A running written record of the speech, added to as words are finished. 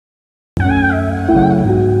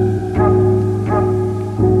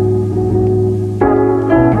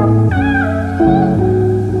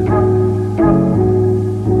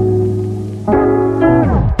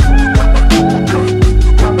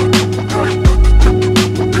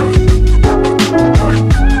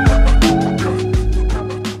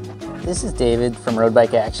David from Road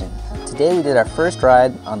Bike Action. Today we did our first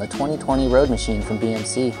ride on the 2020 Roadmachine from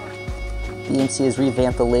BMC. BMC has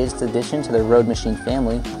revamped the latest addition to their Roadmachine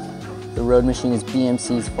family. The Roadmachine is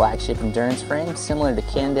BMC's flagship endurance frame, similar to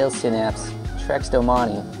Cannondale Synapse, Trek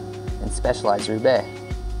Domani, and Specialized Roubaix.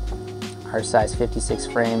 Our size 56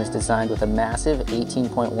 frame is designed with a massive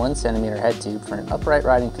 18.1 centimeter head tube for an upright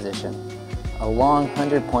riding position, a long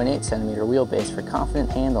 100.8 centimeter wheelbase for confident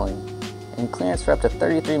handling, and clearance for up to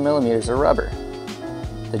 33 millimeters of rubber.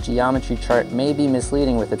 The geometry chart may be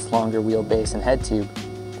misleading with its longer wheelbase and head tube,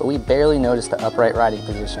 but we barely noticed the upright riding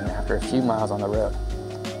position after a few miles on the road.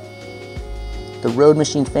 The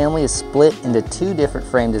Roadmachine family is split into two different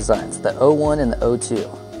frame designs, the 01 and the 02.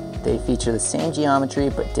 They feature the same geometry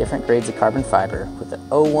but different grades of carbon fiber, with the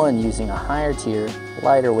 01 using a higher tier,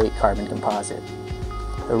 lighter weight carbon composite.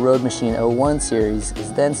 The Roadmachine 01 series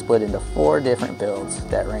is then split into four different builds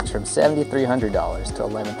that range from $7,300 to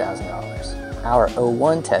 $11,000. Our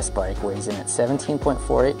 01 test bike weighs in at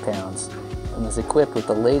 17.48 pounds and is equipped with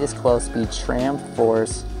the latest 12-speed SRAM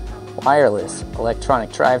Force wireless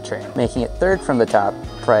electronic drivetrain, making it third from the top,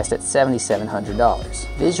 priced at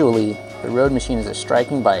 $7,700. Visually, the Roadmachine is a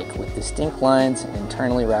striking bike with distinct lines and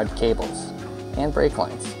internally routed cables and brake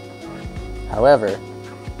lines. However,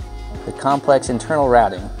 the complex internal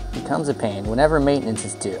routing becomes a pain whenever maintenance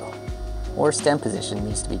is due or stem position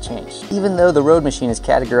needs to be changed. Even though the Roadmachine is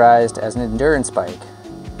categorized as an endurance bike,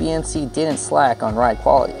 BMC didn't slack on ride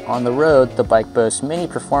quality. On the road, the bike boasts many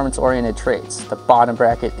performance-oriented traits. The bottom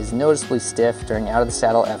bracket is noticeably stiff during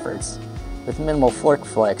out-of-the-saddle efforts, with minimal fork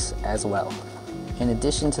flex as well. In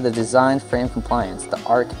addition to the design frame compliance, the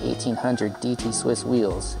ARC 1800 DT Swiss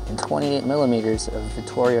wheels and 28 millimeters of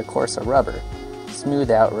Vittoria Corsa rubber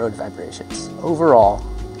smooth out road vibrations. Overall,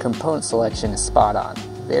 component selection is spot on.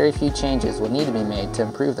 Very few changes will need to be made to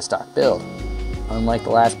improve the stock build. Unlike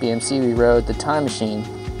the last BMC we rode, the Time Machine,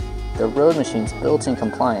 the Roadmachine's built-in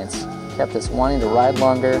compliance kept us wanting to ride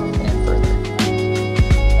longer and further.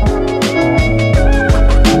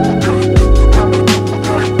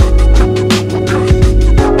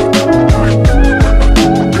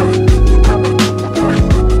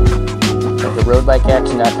 Go to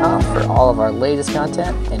roadbikeaction.com for all of our latest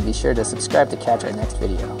content, and be sure to subscribe to catch our next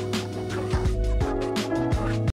video.